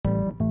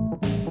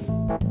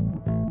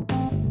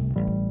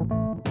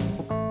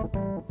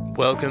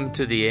Welcome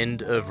to the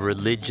end of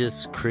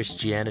religious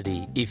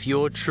Christianity. If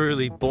you're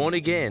truly born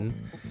again,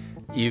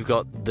 you've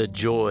got the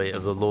joy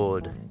of the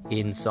Lord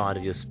inside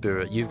of your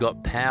spirit. You've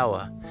got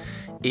power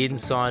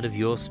inside of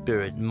your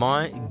spirit.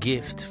 My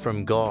gift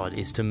from God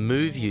is to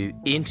move you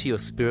into your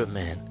spirit,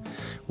 man,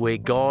 where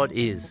God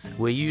is,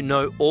 where you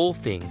know all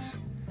things,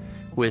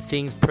 where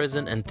things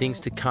present and things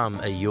to come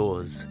are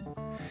yours.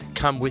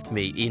 Come with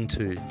me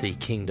into the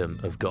kingdom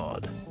of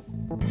God.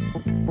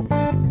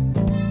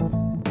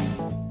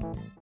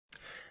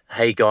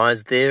 Hey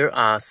guys, there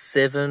are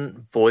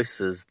 7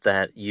 voices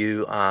that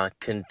you are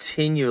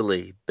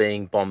continually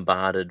being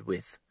bombarded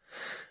with.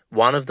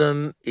 One of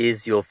them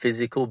is your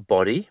physical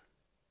body.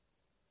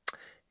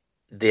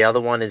 The other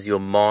one is your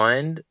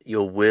mind,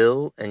 your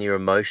will, and your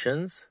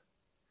emotions.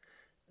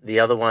 The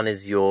other one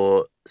is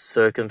your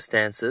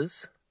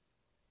circumstances.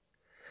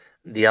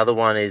 The other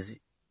one is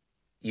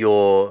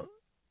your,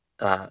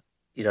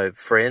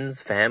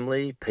 friends,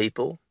 family,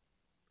 people.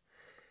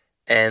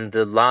 And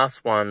the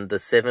last one, the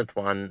 7th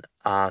one,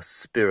 are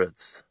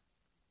spirits.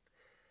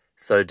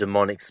 So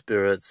demonic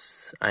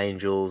spirits,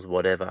 angels,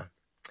 whatever.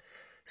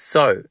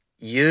 So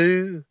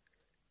you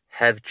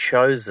have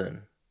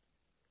chosen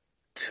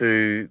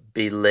to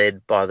be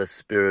led by the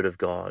Spirit of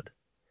God.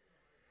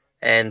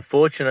 And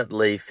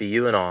fortunately for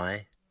you and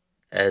I,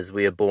 as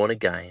we are born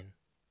again,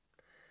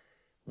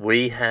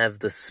 we have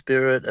the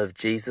Spirit of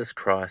Jesus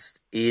Christ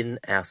in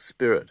our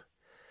spirit.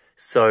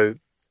 So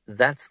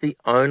that's the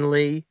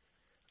only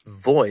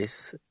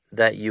voice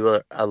that you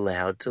are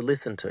allowed to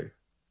listen to.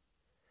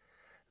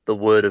 The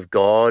Word of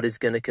God is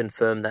going to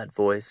confirm that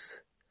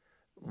voice.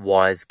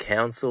 Wise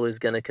counsel is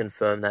going to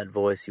confirm that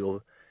voice.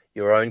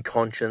 Your own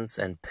conscience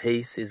and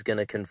peace is going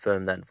to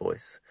confirm that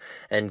voice.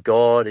 And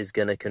God is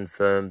going to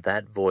confirm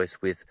that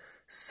voice with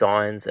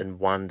signs and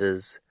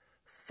wonders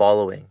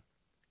following.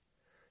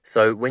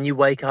 So when you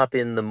wake up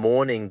in the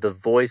morning, the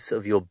voice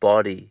of your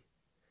body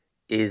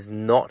is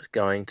not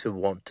going to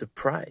want to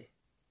pray.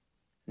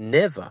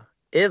 Never,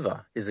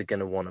 ever is it going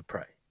to want to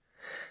pray.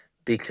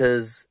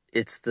 Because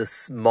it's the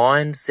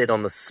mind set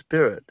on the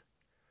spirit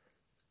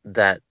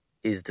that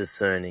is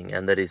discerning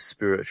and that is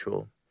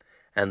spiritual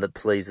and that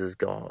pleases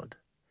God.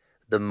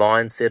 The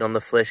mindset on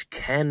the flesh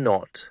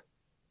cannot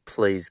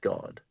please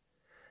God.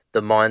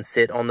 The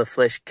mindset on the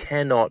flesh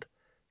cannot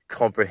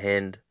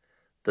comprehend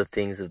the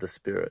things of the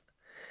Spirit.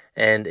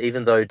 And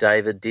even though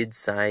David did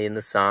say in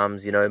the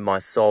Psalms, my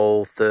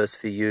soul thirsts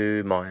for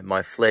you,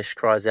 my flesh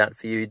cries out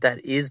for you,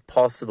 that is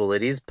possible.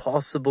 It is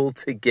possible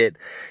to get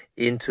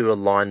into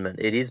alignment.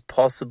 It is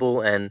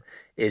possible, and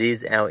it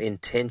is our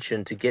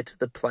intention to get to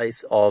the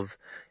place of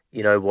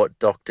what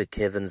Dr.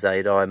 Kevin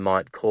Zadai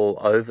might call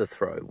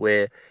overthrow,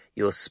 where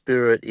your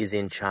spirit is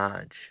in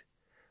charge,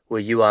 where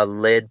you are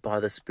led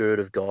by the Spirit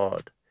of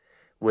God,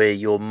 where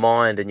your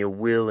mind and your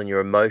will and your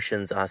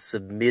emotions are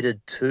submitted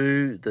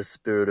to the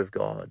Spirit of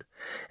God,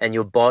 and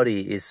your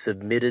body is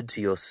submitted to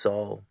your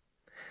soul.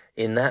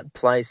 In that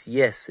place,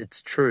 yes,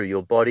 it's true,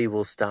 your body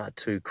will start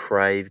to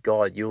crave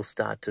God. You'll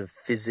start to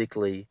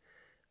physically,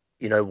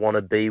 want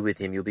to be with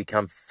Him. You'll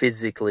become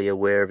physically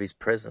aware of His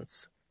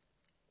presence.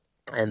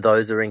 And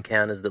those are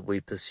encounters that we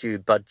pursue.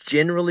 But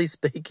generally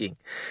speaking,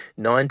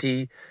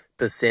 90%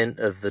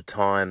 of the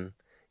time,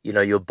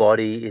 your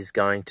body is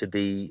going to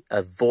be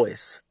a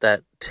voice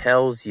that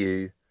tells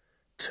you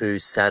to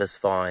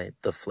satisfy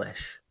the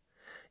flesh.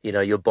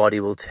 Your body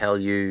will tell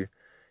you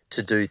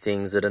to do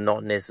things that are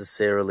not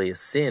necessarily a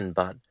sin,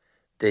 but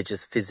they're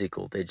just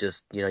physical. They're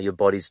just, your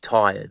body's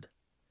tired.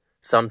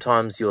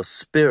 Sometimes your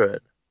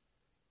spirit,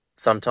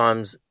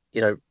 sometimes,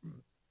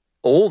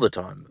 all the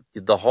time,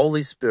 the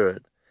Holy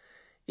Spirit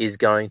is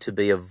going to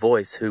be a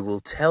voice who will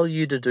tell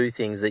you to do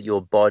things that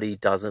your body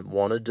doesn't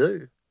want to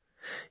do.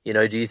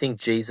 Do you think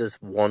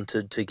Jesus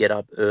wanted to get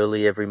up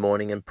early every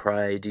morning and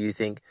pray? Do you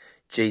think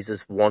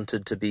Jesus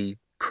wanted to be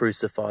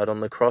crucified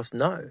on the cross?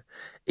 No.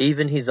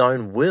 Even His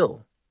own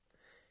will.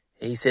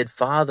 He said,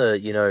 Father,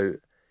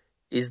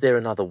 is there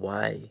another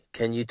way?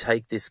 Can you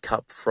take this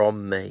cup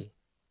from me?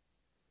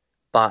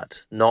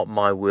 But not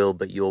my will,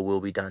 but your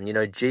will be done.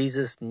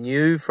 Jesus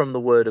knew from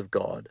the Word of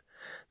God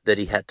that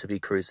He had to be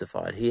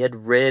crucified. He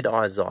had read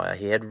Isaiah.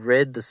 He had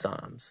read the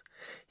Psalms.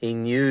 He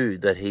knew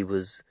that He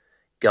was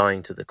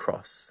going to the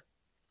cross.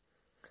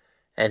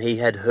 And He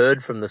had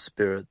heard from the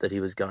Spirit that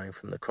He was going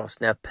from the cross.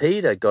 Now,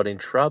 Peter got in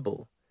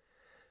trouble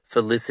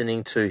for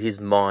listening to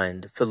his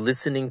mind, for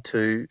listening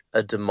to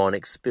a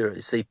demonic spirit.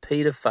 You see,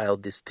 Peter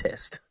failed this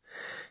test.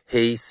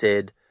 He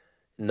said,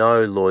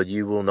 "No, Lord,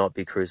 you will not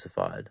be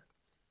crucified.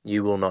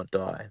 You will not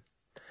die."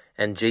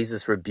 And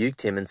Jesus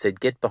rebuked him and said,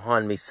 "Get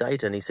behind me,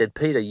 Satan." He said,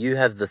 "Peter, you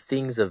have the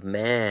things of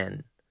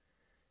man,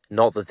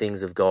 not the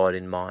things of God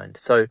in mind."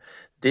 So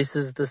this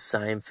is the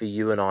same for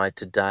you and I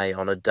today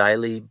on a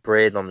daily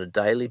bread, on a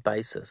daily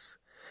basis.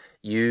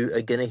 You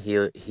are going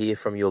to hear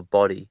from your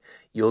body.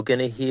 You're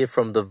going to hear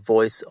from the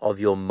voice of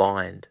your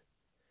mind.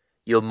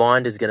 Your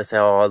mind is going to say,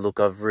 "Oh,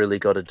 look, I've really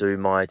got to do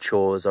my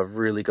chores. I've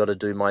really got to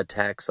do my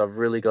tax. I've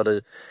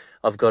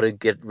got to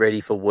get ready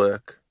for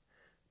work."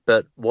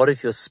 But what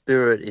if your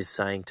spirit is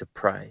saying to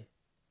pray?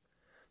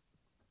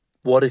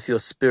 What if your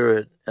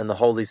spirit and the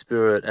Holy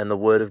Spirit and the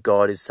Word of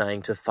God is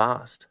saying to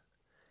fast,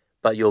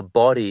 but your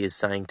body is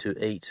saying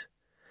to eat?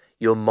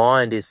 Your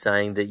mind is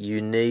saying that you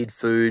need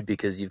food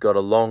because you've got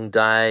a long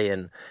day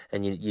and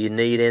you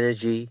need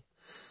energy.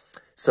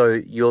 So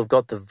you've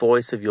got the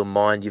voice of your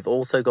mind. You've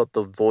also got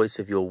the voice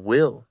of your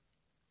will.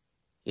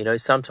 You know,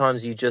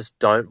 sometimes you just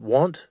don't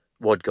want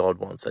what God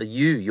wants. So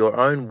your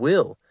own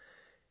will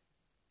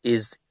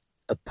is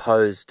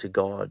opposed to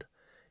God.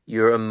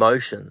 Your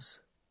emotions.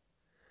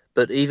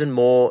 But even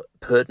more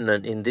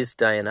pertinent in this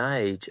day and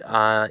age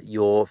are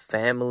your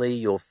family,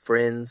 your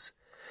friends.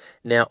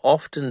 Now,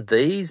 often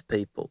these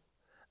people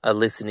are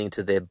listening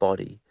to their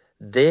body.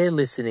 They're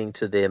listening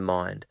to their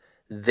mind.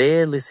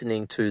 They're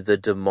listening to the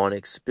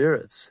demonic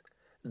spirits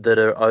that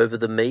are over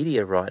the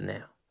media right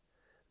now.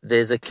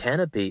 There's a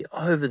canopy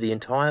over the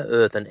entire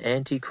earth, an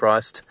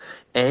antichrist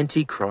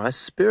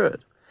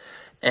spirit.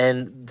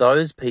 And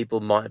those people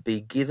might be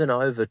given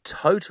over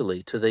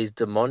totally to these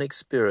demonic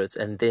spirits,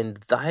 and then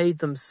they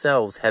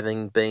themselves,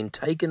 having been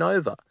taken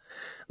over,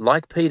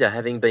 like Peter,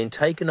 having been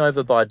taken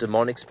over by a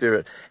demonic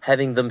spirit,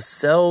 having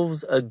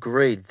themselves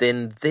agreed,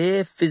 then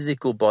their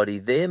physical body,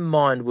 their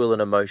mind, will,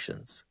 and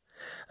emotions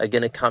are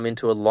going to come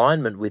into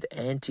alignment with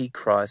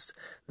Antichrist.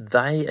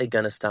 They are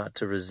going to start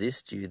to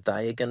resist you.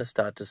 They are going to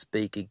start to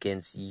speak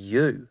against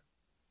you.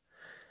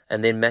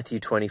 And then Matthew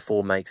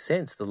 24 makes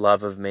sense, the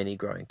love of many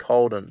growing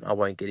cold, and I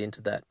won't get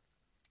into that.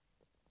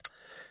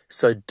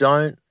 So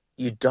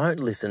you don't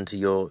listen to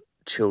your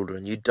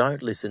children. You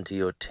don't listen to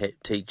your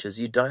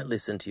teachers. You don't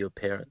listen to your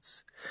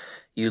parents.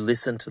 You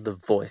listen to the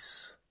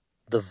voice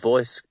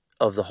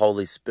of the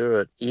Holy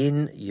Spirit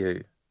in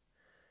you.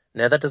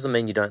 Now, that doesn't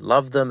mean you don't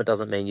love them. It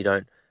doesn't mean you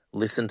don't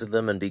listen to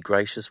them and be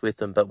gracious with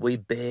them, but we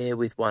bear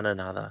with one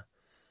another.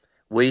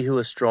 We who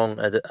are strong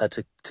are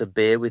to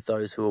bear with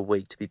those who are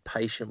weak, to be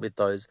patient with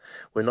those.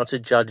 We're not to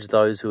judge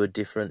those who are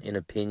different in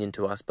opinion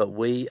to us, but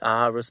we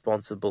are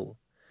responsible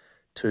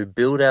to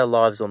build our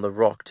lives on the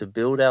rock, to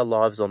build our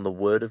lives on the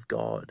Word of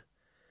God.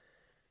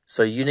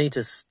 So you need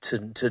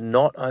to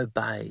not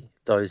obey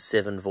those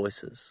 7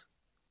 voices.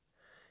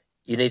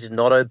 You need to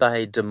not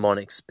obey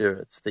demonic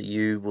spirits that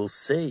you will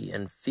see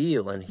and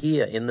feel and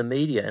hear in the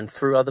media and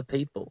through other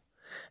people,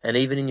 and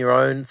even in your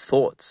own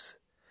thoughts.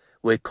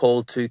 We're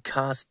called to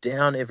cast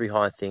down every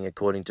high thing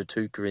according to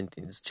 2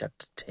 Corinthians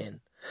chapter 10.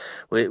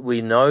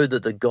 We know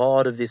that the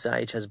God of this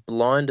age has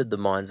blinded the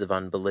minds of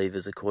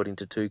unbelievers according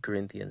to 2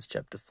 Corinthians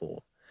chapter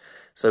 4.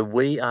 So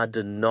we are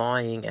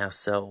denying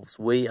ourselves.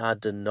 We are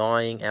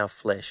denying our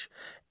flesh.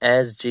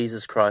 As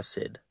Jesus Christ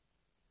said,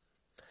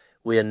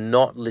 we are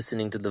not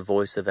listening to the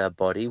voice of our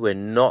body. We're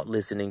not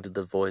listening to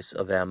the voice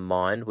of our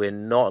mind. We're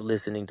not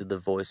listening to the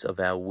voice of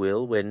our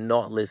will. We're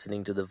not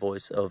listening to the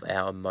voice of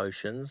our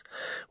emotions.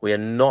 We are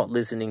not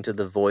listening to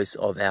the voice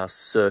of our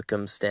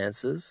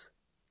circumstances.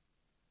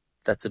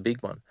 That's a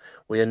big one.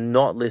 We are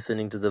not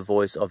listening to the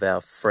voice of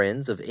our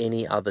friends, of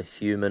any other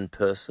human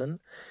person.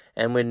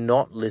 And we're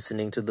not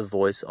listening to the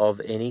voice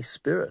of any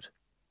spirit.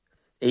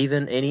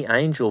 Even any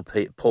angel,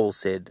 Paul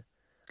said,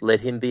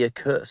 let him be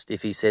accursed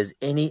if he says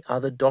any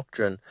other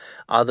doctrine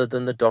other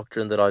than the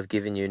doctrine that I've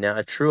given you. Now,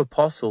 a true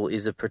apostle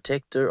is a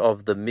protector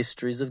of the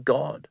mysteries of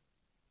God.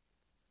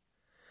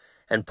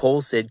 And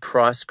Paul said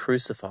Christ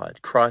crucified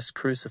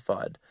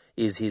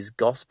is his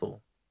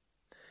gospel.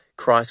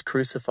 Christ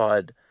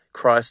crucified,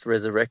 Christ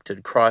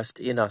resurrected,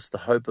 Christ in us, the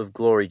hope of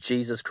glory,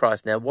 Jesus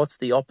Christ. Now, what's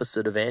the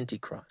opposite of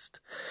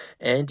Antichrist?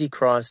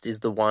 Antichrist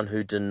is the one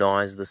who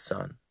denies the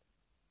Son.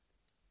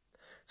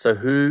 So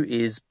who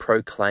is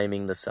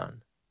proclaiming the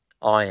Son?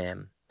 I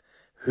am.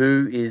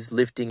 Who is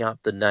lifting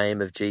up the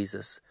name of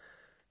Jesus?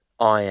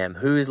 I am.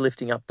 Who is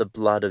lifting up the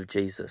blood of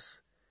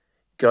Jesus?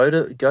 Go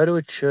to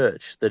a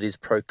church that is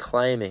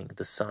proclaiming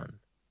the Son.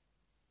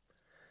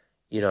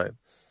 You know,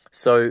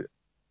 so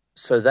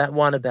that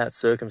one about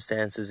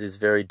circumstances is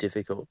very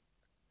difficult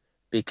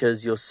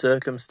because your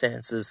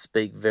circumstances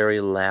speak very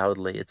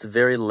loudly. It's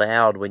very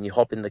loud when you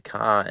hop in the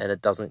car and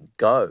it doesn't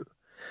go.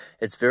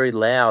 It's very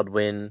loud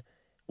when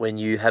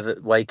you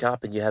wake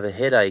up and you have a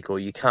headache, or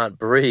you can't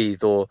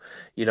breathe, or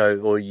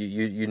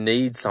you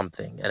need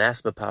something, an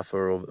asthma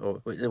puffer,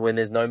 or when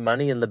there's no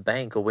money in the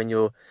bank, or when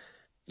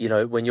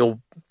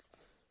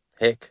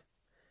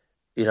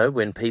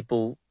when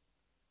people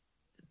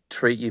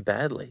treat you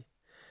badly.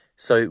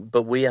 So,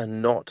 but we are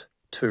not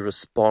to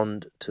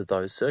respond to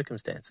those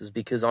circumstances,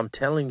 because I'm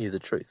telling you the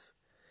truth.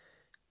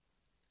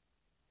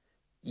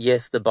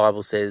 Yes, the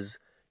Bible says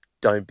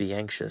don't be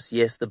anxious.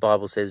 Yes, the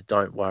Bible says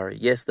don't worry.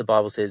 Yes, the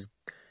Bible says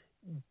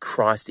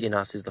Christ in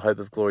us is the hope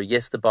of glory.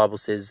 Yes, the Bible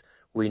says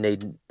we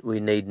need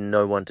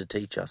no one to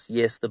teach us.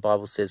 Yes, the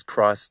Bible says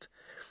Christ,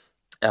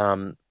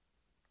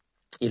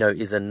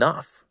 is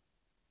enough.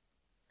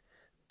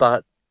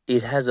 But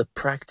it has a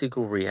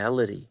practical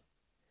reality.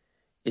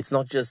 It's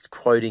not just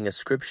quoting a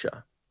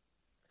scripture.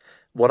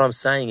 What I'm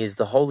saying is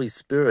the Holy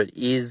Spirit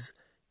is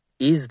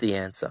the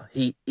answer.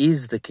 He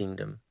is the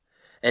kingdom,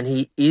 and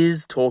he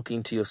is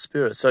talking to your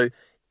spirit. So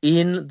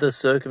in the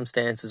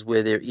circumstances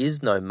where there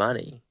is no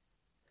money,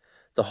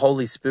 the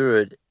Holy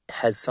Spirit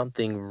has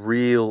something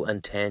real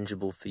and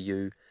tangible for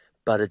you,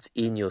 but it's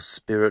in your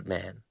spirit,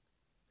 man.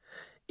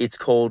 It's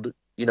called,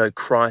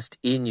 Christ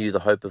in you, the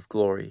hope of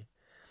glory.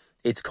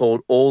 It's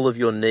called all of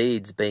your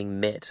needs being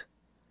met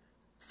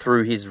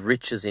through his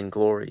riches in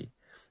glory.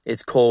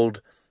 It's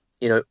called,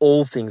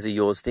 all things are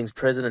yours, things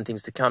present and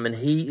things to come. And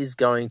he is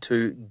going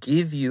to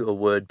give you a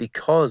word,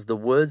 because the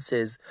word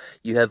says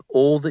you have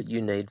all that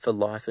you need for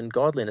life and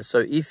godliness.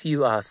 So if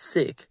you are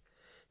sick,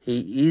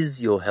 he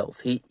is your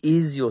health. He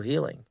is your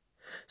healing.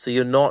 So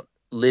you're not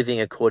living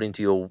according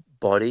to your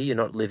body. You're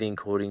not living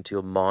according to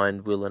your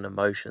mind, will, and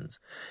emotions.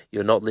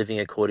 You're not living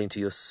according to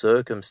your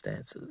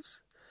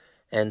circumstances.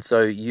 And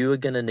so you are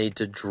going to need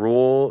to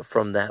draw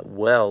from that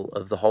well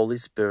of the Holy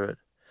Spirit,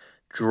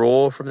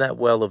 draw from that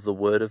well of the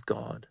Word of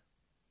God.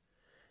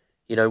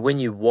 When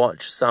you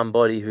watch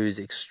somebody who's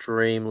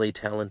extremely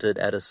talented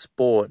at a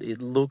sport,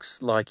 it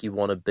looks like you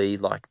want to be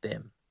like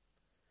them.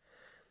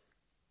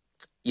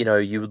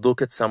 You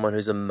look at someone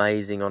who's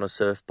amazing on a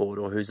surfboard,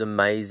 or who's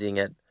amazing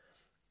at,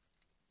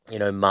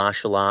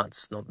 martial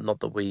arts, not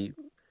that we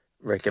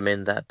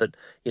recommend that, but,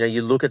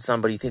 you look at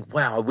somebody, you think,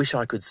 wow, I wish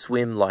I could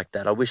swim like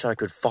that. I wish I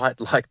could fight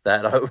like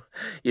that.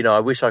 I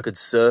wish I could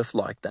surf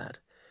like that.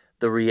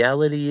 The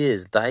reality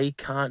is they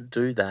can't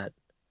do that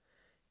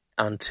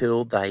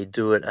until they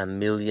do it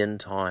 1,000,000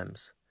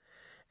 times.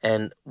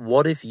 And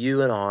what if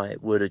you and I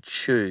were to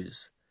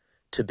choose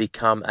to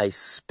become a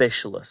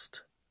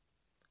specialist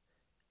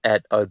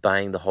at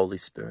obeying the Holy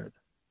Spirit?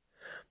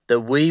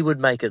 That we would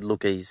make it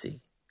look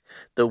easy.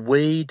 That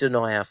we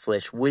deny our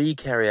flesh, we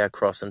carry our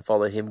cross and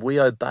follow him. We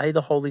obey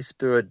the Holy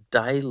Spirit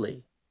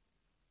daily.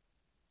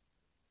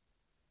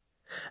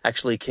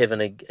 Actually, Kevin,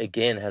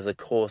 again, has a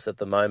course at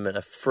the moment,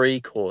 a free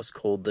course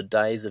called The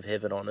Days of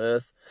Heaven on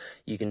Earth.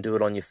 You can do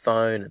it on your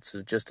phone. It's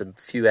just a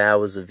few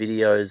hours of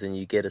videos and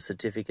you get a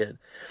certificate.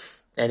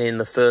 And in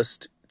the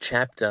first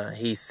chapter,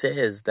 he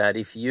says that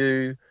if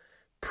you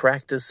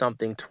practice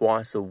something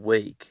twice a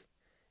week,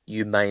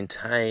 you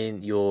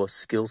maintain your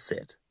skill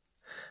set.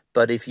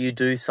 But if you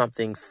do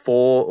something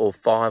 4 or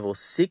 5 or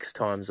 6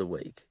 times a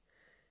week,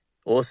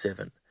 or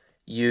 7,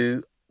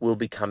 you will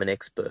become an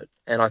expert.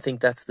 And I think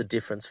that's the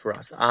difference for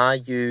us. Are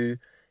you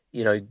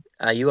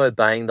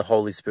obeying the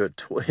Holy Spirit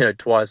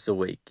twice a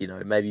week?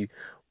 Maybe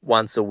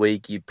once a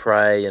week you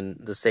pray, and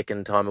the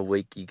second time a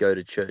week you go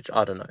to church.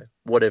 I don't know,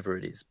 whatever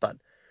it is. But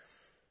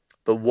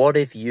what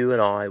if you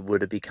and I were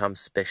to become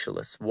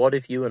specialists? What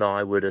if you and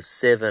I were to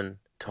 7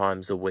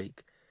 times a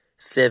week,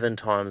 7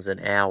 times an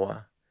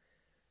hour,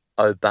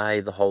 obey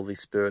the Holy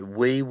Spirit?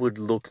 We would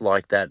look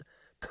like that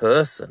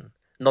person.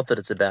 Not that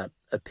it's about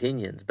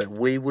opinions, but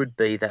we would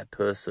be that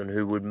person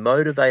who would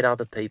motivate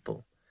other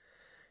people.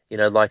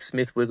 Like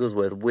Smith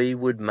Wigglesworth, we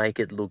would make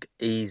it look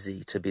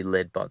easy to be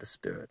led by the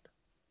Spirit,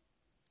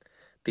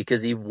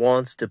 because he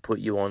wants to put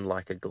you on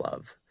like a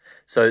glove.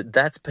 So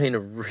that's been a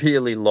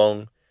really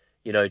long,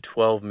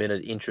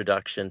 12-minute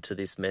introduction to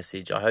this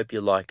message. I hope you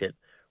like it.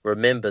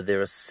 Remember,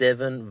 there are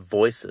 7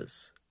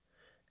 voices,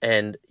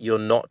 and you're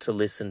not to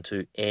listen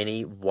to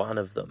any one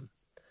of them.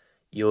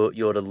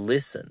 You're to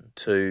listen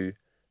to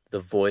the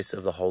voice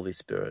of the Holy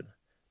Spirit,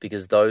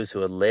 because those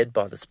who are led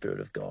by the Spirit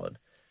of God,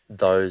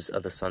 those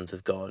are the sons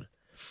of God.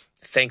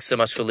 Thanks so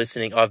much for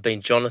listening. I've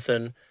been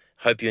Jonathan.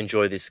 Hope you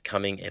enjoy this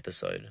coming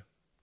episode.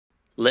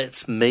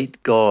 Let's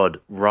meet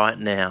God right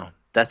now.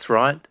 That's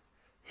right.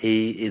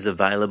 He is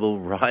available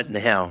right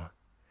now.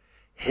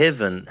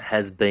 Heaven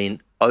has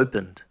been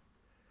opened.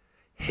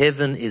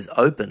 Heaven is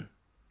open.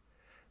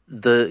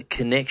 The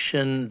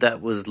connection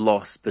that was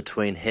lost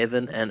between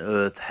heaven and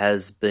earth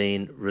has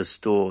been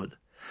restored.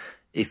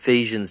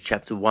 Ephesians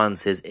chapter 1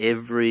 says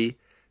every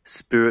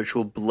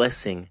spiritual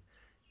blessing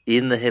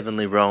in the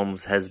heavenly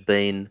realms has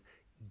been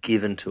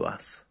given to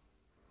us.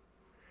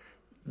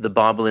 The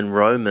Bible in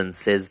Romans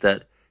says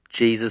that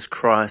Jesus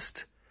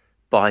Christ,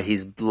 by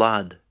his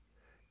blood,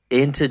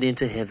 entered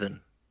into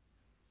heaven.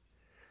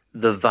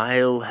 The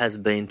veil has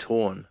been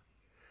torn.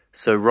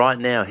 So right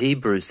now,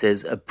 Hebrews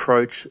says,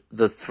 approach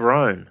the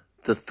throne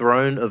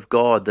of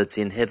God that's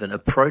in heaven.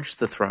 Approach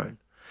the throne.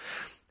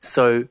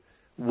 So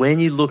when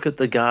you look at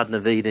the Garden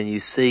of Eden, you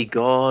see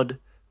God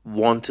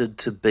wanted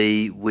to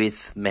be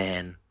with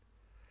man.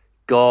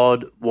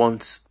 God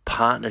wants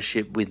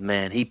partnership with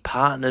man. He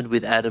partnered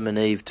with Adam and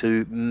Eve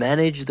to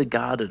manage the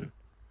garden,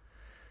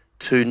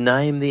 to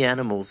name the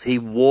animals. He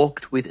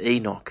walked with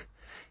Enoch.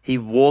 He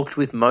walked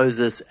with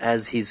Moses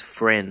as his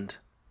friend.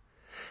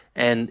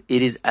 And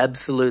it is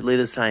absolutely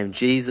the same.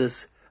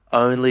 Jesus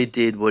only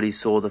did what he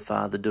saw the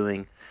Father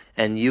doing.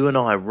 And you and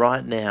I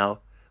right now,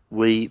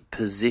 we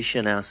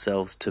position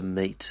ourselves to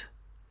meet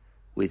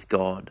with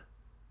God.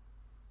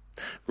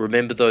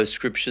 Remember those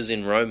scriptures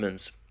in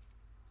Romans.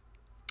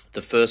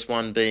 The first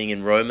one being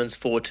in Romans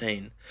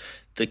 14.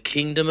 The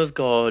kingdom of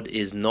God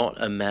is not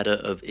a matter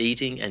of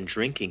eating and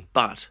drinking,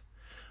 but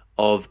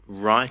of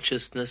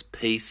righteousness,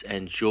 peace,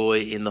 and joy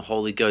in the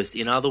Holy Ghost.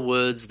 In other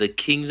words, the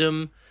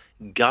kingdom,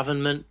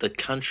 government, the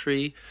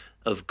country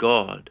of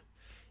God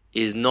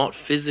is not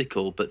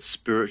physical but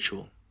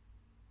spiritual.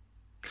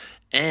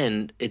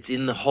 And it's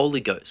in the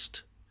Holy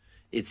Ghost.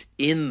 It's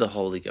in the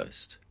Holy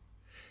Ghost.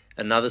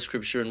 Another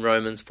scripture in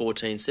Romans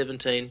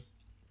 14:17.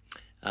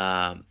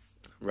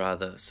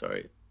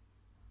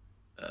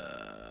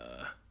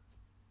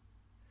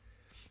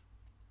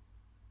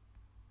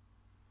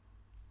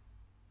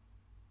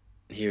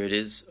 Here it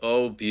is.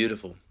 Oh,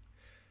 beautiful.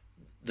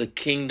 The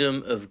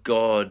kingdom of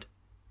God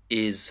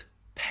is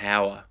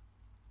power.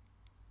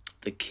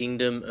 The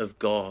kingdom of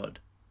God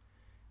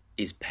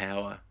is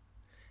power.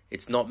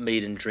 It's not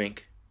meat and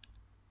drink,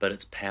 but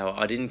it's power.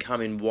 I didn't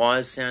come in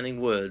wise-sounding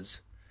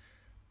words,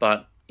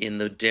 but in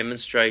the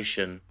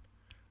demonstration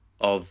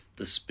of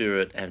the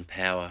Spirit and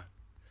power.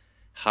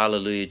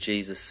 Hallelujah,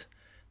 Jesus.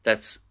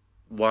 That's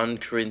 1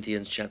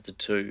 Corinthians chapter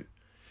 2.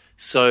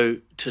 So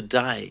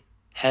today,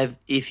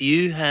 if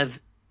you have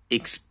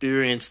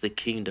experienced the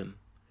kingdom,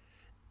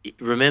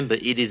 remember,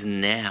 it is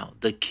now.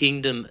 The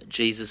kingdom,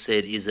 Jesus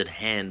said, is at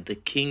hand. The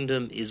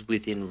kingdom is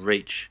within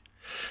reach.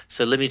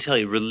 So let me tell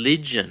you,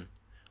 religion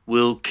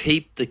will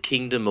keep the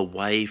kingdom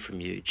away from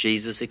you.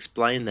 Jesus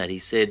explained that. He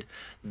said,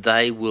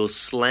 they will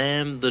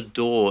slam the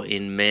door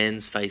in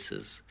men's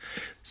faces.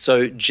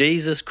 So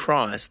Jesus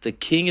Christ, the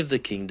King of the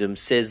kingdom,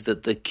 says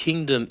that the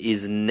kingdom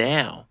is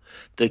now.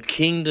 The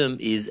kingdom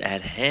is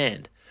at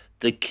hand.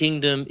 The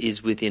kingdom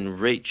is within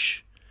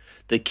reach.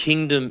 The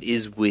kingdom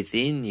is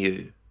within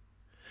you.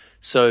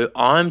 So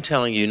I'm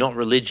telling you, not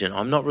religion.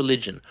 I'm not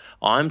religion.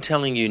 I'm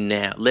telling you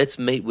now, let's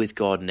meet with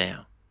God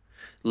now.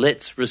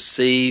 Let's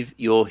receive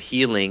your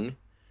healing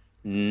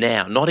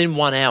now. Not in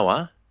 1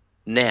 hour,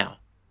 now.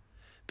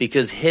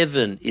 Because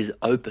heaven is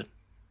open.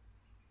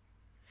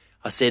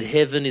 I said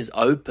heaven is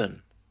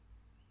open.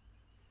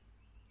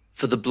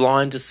 For the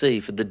blind to see,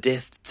 for the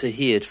deaf to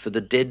hear, for the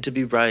dead to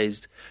be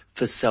raised,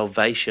 for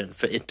salvation,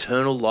 for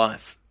eternal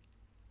life.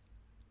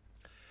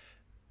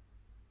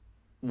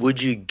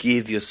 Would you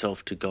give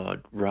yourself to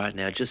God right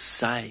now? Just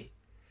say,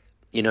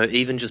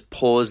 even just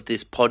pause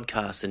this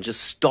podcast and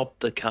just stop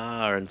the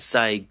car and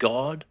say,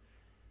 God,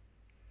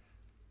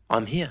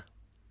 I'm here.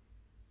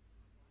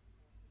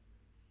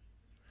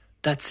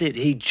 That's it.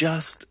 He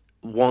just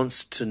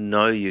wants to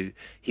know you.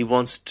 He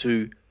wants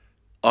to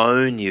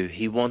own you.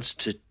 He wants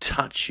to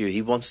touch you.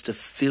 He wants to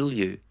fill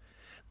you.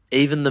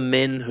 Even the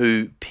men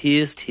who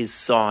pierced his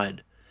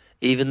side,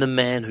 even the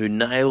man who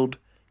nailed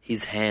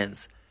his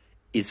hands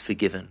is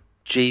forgiven.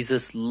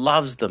 Jesus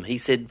loves them. He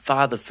said,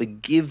 Father,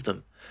 forgive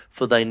them,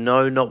 for they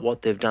know not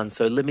what they've done.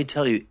 So let me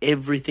tell you,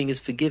 everything is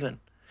forgiven.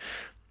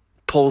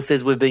 Paul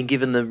says we've been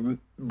given the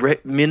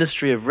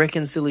ministry of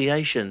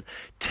reconciliation,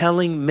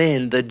 telling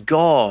men that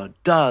God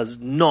does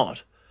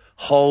not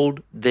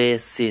hold their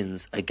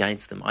sins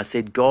against them. I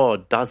said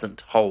God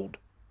doesn't hold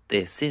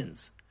their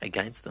sins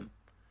against them,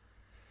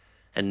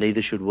 and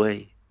neither should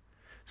we.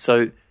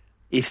 So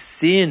if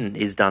sin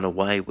is done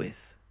away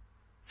with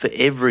for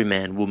every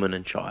man, woman,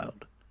 and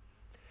child,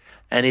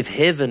 and if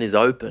heaven is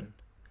open,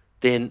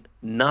 then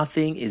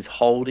nothing is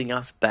holding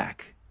us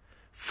back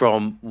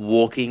from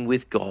walking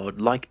with God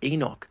like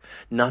Enoch.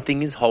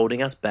 Nothing is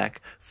holding us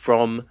back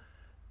from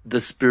the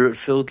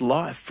Spirit-filled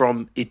life,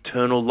 from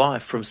eternal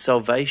life, from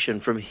salvation,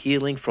 from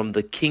healing, from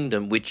the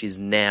kingdom which is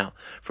now,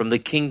 from the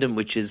kingdom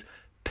which is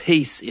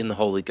peace in the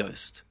Holy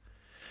Ghost,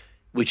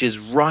 which is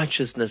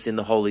righteousness in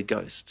the Holy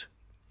Ghost,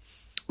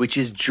 which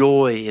is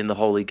joy in the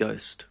Holy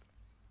Ghost,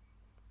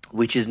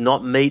 which is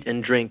not meat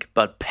and drink,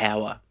 but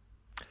power.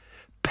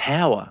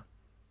 Power.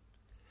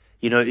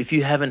 If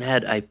you haven't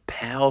had a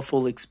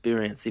powerful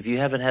experience, if you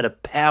haven't had a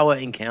power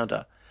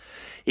encounter,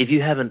 if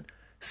you haven't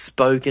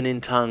spoken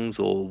in tongues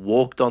or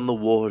walked on the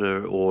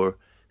water or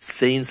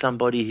seen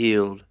somebody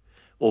healed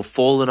or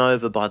fallen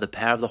over by the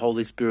power of the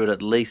Holy Spirit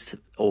at least,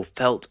 or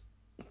felt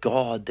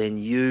God, then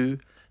you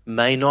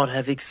may not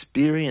have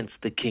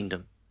experienced the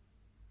kingdom.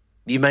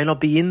 You may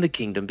not be in the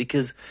kingdom,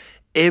 because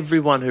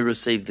everyone who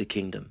received the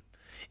kingdom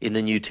in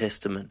the New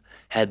Testament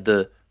had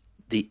the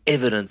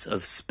evidence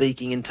of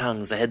speaking in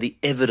tongues. They had the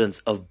evidence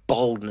of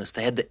boldness.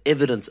 They had the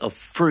evidence of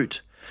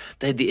fruit.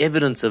 They had the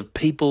evidence of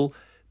people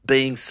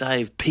being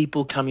saved,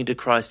 people coming to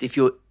Christ. If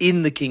you're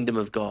in the kingdom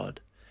of God,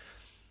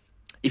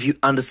 if you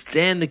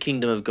understand the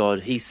kingdom of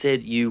God, he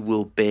said you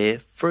will bear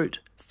fruit,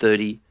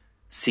 30,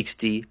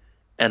 60,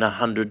 and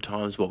 100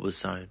 times what was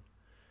sown.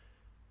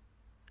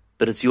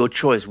 But it's your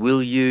choice.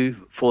 Will you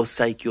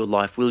forsake your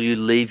life? Will you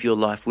leave your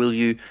life? Will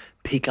you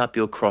pick up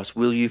your cross?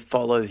 Will you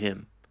follow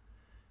him?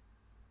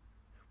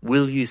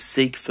 Will you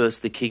seek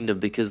first the kingdom?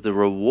 Because the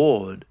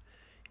reward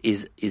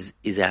is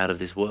out of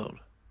this world.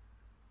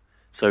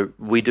 So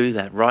we do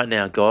that right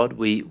now. God,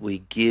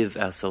 we give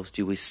ourselves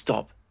to you. We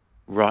stop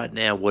right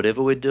now,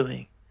 whatever we're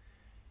doing.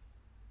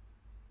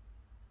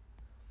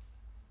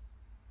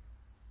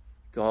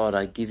 God,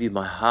 I give you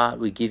my heart.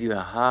 We give you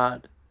our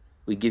heart.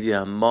 We give you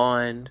our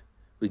mind.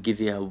 We give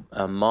you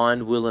our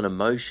mind, will, and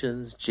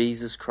emotions.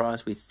 Jesus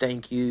Christ, we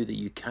thank you that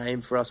you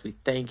came for us. We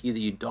thank you that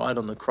you died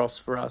on the cross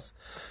for us.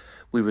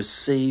 We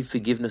receive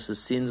forgiveness of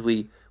sins.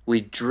 We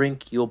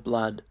drink your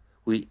blood.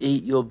 We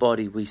eat your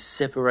body. We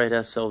separate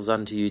ourselves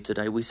unto you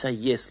today. We say,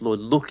 yes, Lord,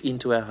 look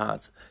into our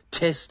hearts.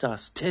 Test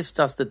us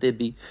that there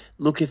be,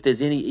 look if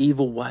there's any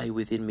evil way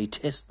within me.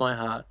 Test my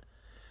heart.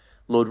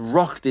 Lord,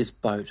 rock this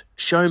boat.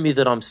 Show me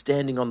that I'm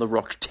standing on the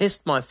rock.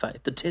 Test my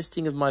faith. The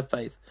testing of my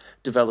faith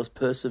develops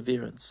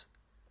perseverance.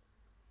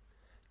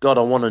 God,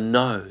 I want to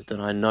know that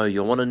I know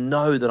you. I want to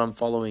know that I'm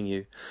following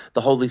you.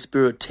 The Holy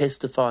Spirit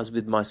testifies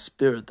with my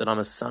spirit that I'm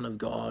a son of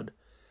God.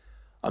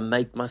 I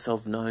make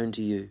myself known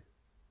to you.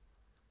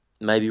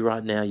 Maybe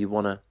right now you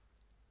want to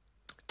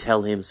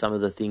tell him some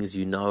of the things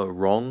you know are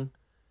wrong.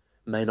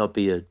 May not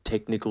be a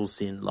technical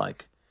sin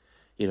like,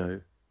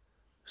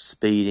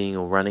 speeding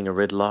or running a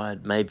red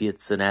light. Maybe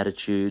it's an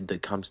attitude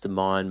that comes to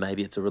mind.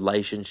 Maybe it's a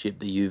relationship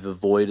that you've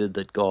avoided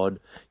that God,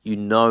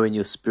 in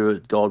your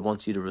spirit, God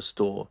wants you to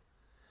restore.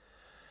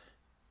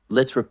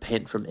 Let's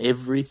repent from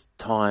every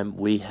time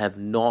we have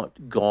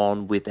not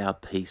gone with our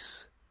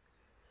peace.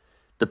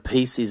 The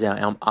peace is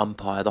our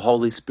umpire. The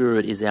Holy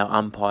Spirit is our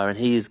umpire, and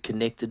he is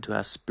connected to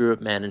our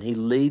spirit man, and he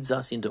leads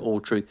us into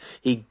all truth.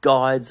 He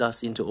guides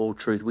us into all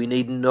truth. We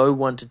need no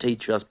one to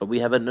teach us, but we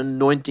have an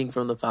anointing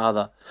from the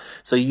Father.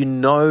 So you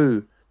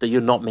know that you're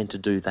not meant to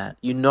do that.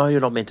 You know you're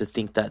not meant to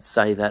think that,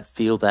 say that,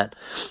 feel that.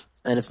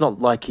 And it's not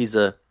like he's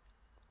a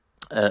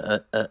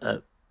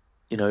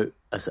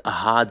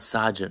hard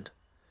sergeant.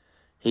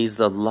 He's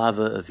the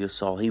lover of your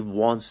soul. He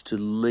wants to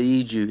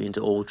lead you into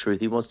all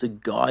truth. He wants to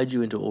guide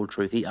you into all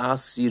truth. He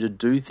asks you to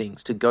do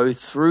things, to go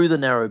through the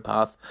narrow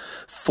path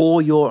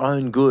for your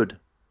own good.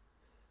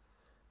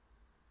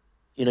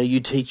 You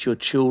teach your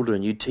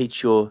children, you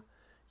teach your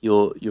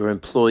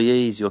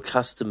employees, your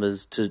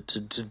customers to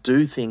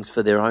do things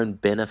for their own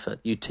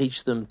benefit. You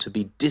teach them to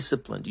be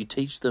disciplined. You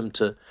teach them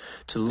to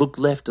look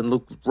left and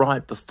look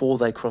right before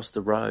they cross the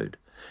road.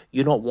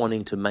 You're not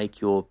wanting to make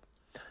your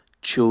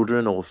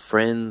children or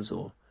friends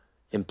or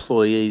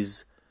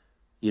employees,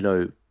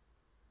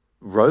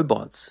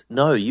 robots.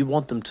 No, you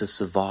want them to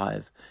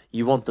survive.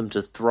 You want them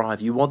to thrive.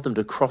 You want them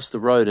to cross the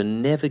road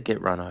and never get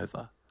run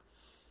over.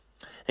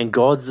 And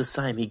God's the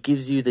same. He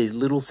gives you these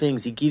little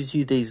things. He gives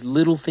you these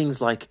little things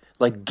like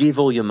give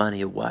all your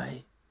money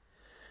away.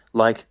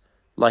 Like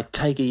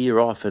take a year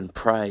off and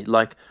pray.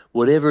 Like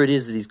whatever it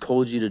is that he's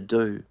called you to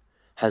do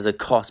has a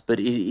cost, but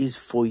it is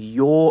for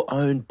your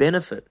own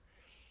benefit.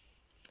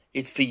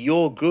 It's for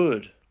your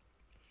good.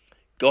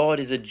 God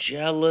is a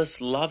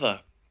jealous lover.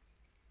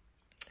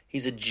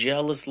 He's a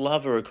jealous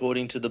lover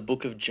according to the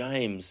book of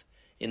James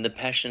in the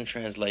Passion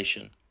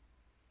Translation.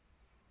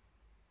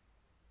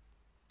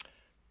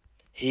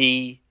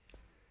 He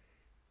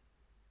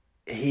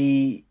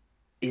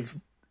is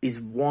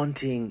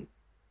wanting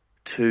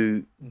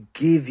to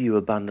give you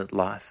abundant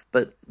life,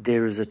 but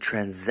there is a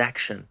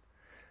transaction.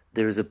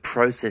 There is a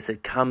process.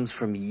 It comes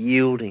from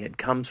yielding. It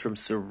comes from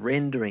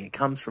surrendering. It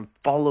comes from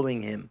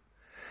following him.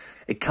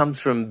 It comes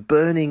from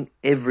burning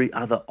every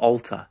other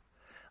altar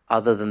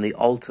other than the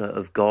altar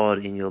of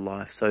God in your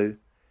life. So,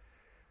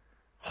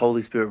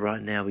 Holy Spirit,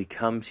 right now we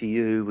come to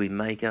you. We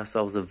make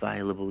ourselves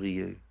available to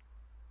you.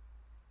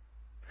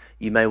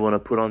 You may want to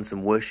put on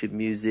some worship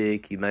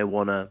music. You may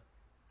want to,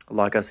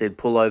 like I said,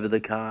 pull over the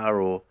car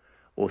or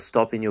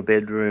stop in your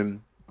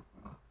bedroom.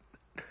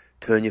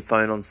 Turn your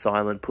phone on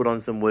silent, put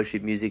on some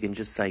worship music and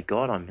just say,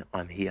 God,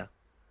 I'm here.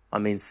 I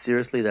mean,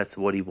 seriously, that's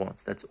what he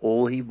wants. That's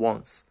all he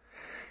wants.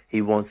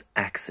 He wants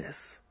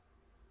access.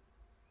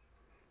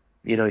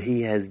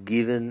 He has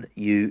given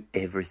you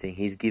everything.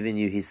 He's given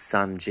you his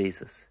son,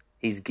 Jesus.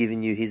 He's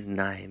given you his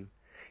name.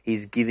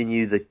 He's given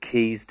you the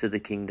keys to the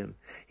kingdom.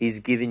 He's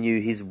given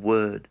you his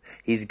word.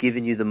 He's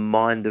given you the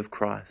mind of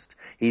Christ.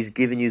 He's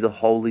given you the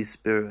Holy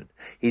Spirit.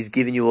 He's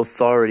given you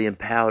authority and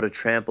power to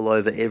trample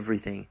over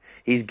everything.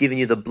 He's given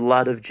you the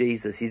blood of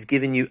Jesus. He's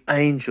given you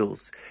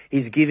angels.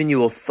 He's given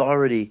you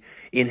authority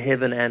in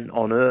heaven and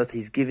on earth.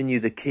 He's given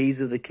you the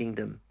keys of the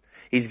kingdom.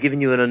 He's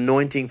given you an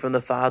anointing from the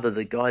Father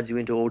that guides you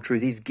into all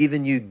truth. He's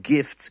given you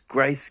gifts,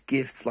 grace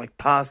gifts like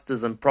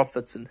pastors and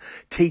prophets and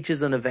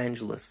teachers and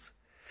evangelists.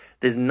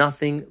 There's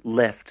nothing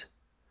left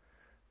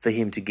for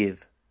him to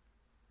give.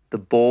 The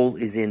ball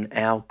is in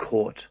our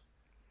court.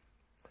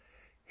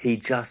 He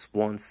just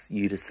wants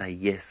you to say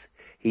yes.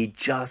 He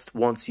just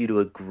wants you to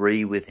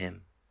agree with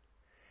him.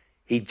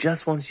 He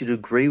just wants you to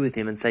agree with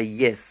him and say,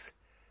 yes,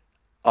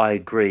 I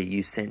agree,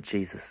 you sent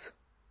Jesus.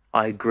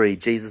 I agree,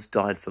 Jesus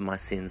died for my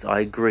sins. I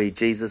agree,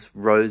 Jesus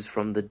rose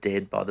from the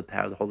dead by the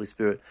power of the Holy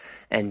Spirit.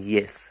 And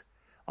yes,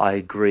 I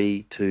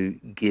agree to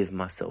give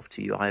myself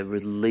to you. I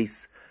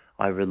release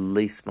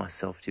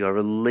myself to you. I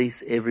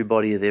release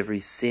everybody of every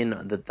sin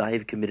that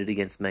they've committed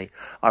against me.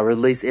 I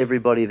release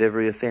everybody of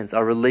every offense. I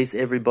release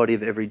everybody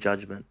of every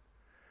judgment.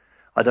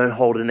 I don't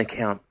hold an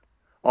account.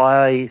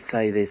 I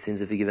say their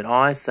sins are forgiven.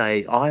 I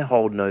say I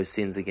hold no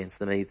sins against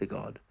them either,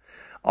 God.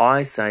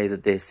 I say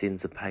that their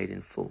sins are paid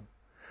in full.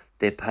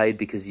 They're paid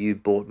because you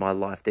bought my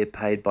life. They're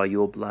paid by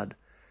your blood.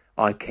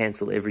 I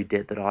cancel every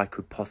debt that I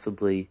could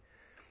possibly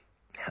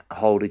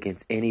hold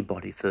against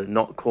anybody for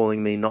not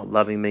calling me, not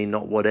loving me,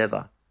 not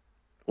whatever,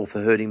 or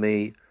for hurting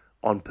me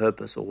on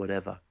purpose or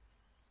whatever.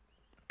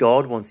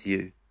 God wants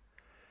you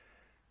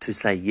to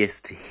say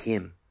yes to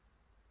him.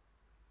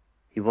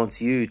 He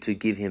wants you to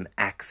give him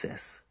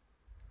access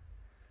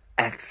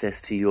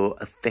to your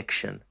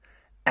affection,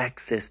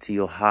 access to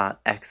your heart,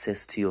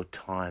 access to your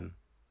time.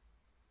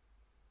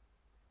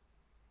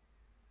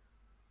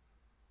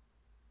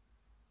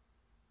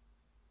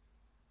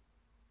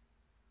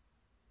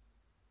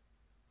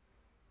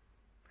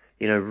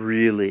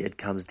 Really it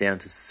comes down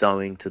to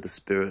sowing to the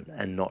Spirit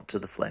and not to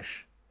the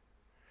flesh.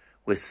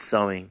 We're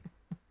sowing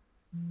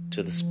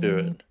to the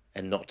Spirit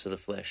and not to the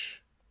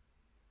flesh.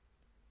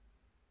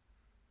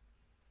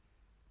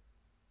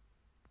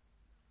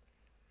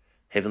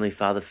 Heavenly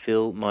Father,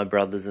 fill my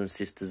brothers and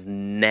sisters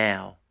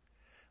now.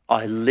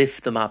 I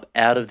lift them up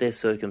out of their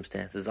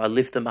circumstances. I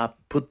lift them up,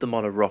 put them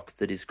on a rock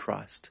that is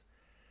Christ.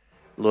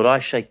 Lord, I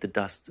shake the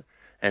dust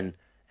and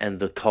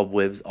the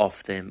cobwebs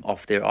off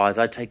their eyes.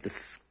 I take the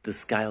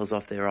scales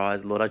off their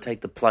eyes, Lord. I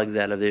take the plugs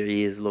out of their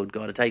ears, Lord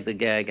God. I take the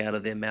gag out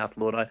of their mouth,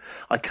 Lord.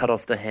 I cut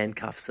off the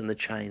handcuffs and the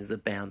chains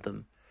that bound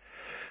them.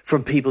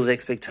 From people's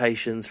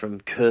expectations, from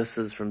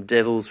curses, from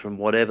devils, from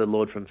whatever,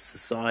 Lord, from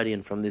society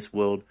and from this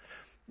world,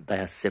 they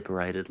are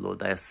separated, Lord.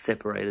 They are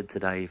separated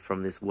today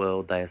from this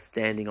world. They are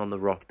standing on the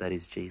rock that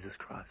is Jesus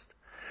Christ.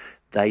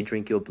 They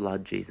drink your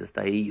blood, Jesus.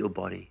 They eat your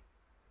body.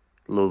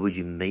 Lord, would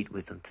you meet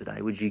with them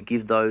today? Would you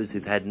give those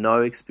who've had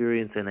no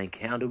experience an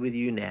encounter with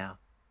you now?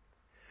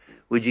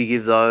 Would you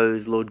give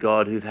those, Lord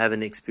God, who've had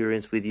an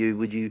experience with you,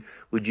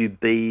 would you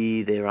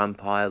be their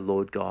umpire,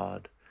 Lord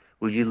God?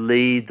 Would you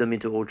lead them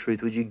into all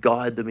truth? Would you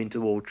guide them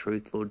into all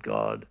truth, Lord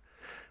God?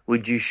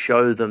 Would you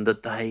show them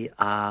that they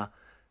are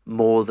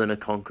more than a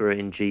conqueror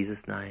in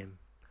Jesus' name?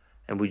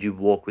 And would you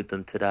walk with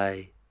them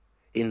today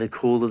in the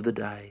cool of the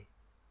day?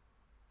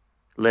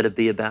 Let it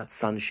be about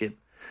sonship.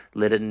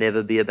 Let it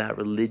never be about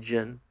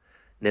religion.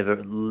 Let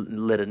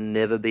it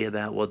never be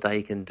about what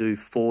they can do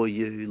for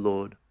you,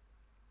 Lord.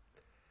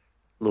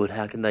 Lord,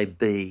 how can they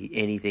be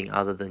anything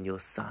other than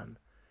your son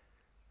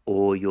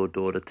or your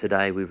daughter?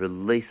 Today we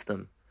release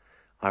them.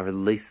 I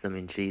release them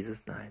in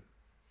Jesus' name.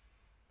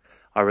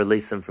 I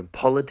release them from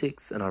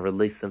politics and I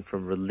release them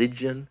from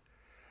religion.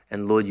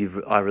 And Lord,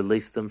 I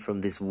release them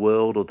from this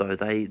world, although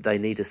they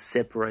need to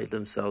separate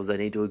themselves. They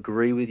need to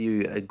agree with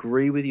you,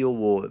 agree with your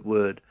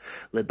word.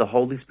 Let the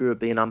Holy Spirit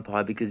be an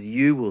umpire, because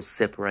you will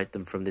separate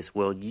them from this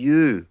world.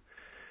 You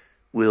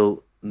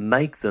will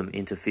make them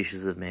into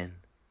fishers of men.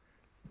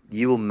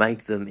 You will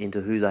make them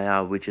into who they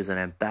are, which is an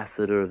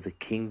ambassador of the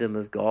kingdom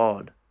of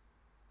God.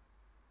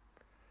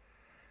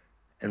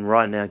 And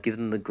right now, give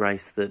them the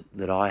grace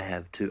that I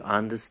have to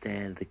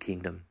understand the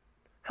kingdom.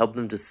 Help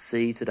them to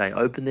see today.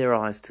 Open their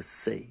eyes to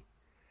see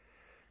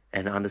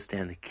and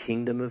understand the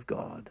kingdom of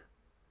God.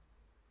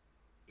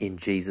 In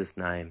Jesus'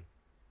 name,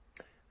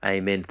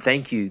 amen.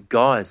 Thank you,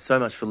 guys, so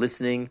much for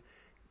listening.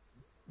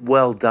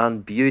 Well done.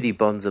 Beauty,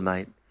 Bonza,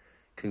 mate.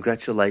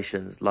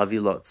 Congratulations. Love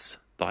you lots.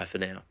 Bye for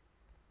now.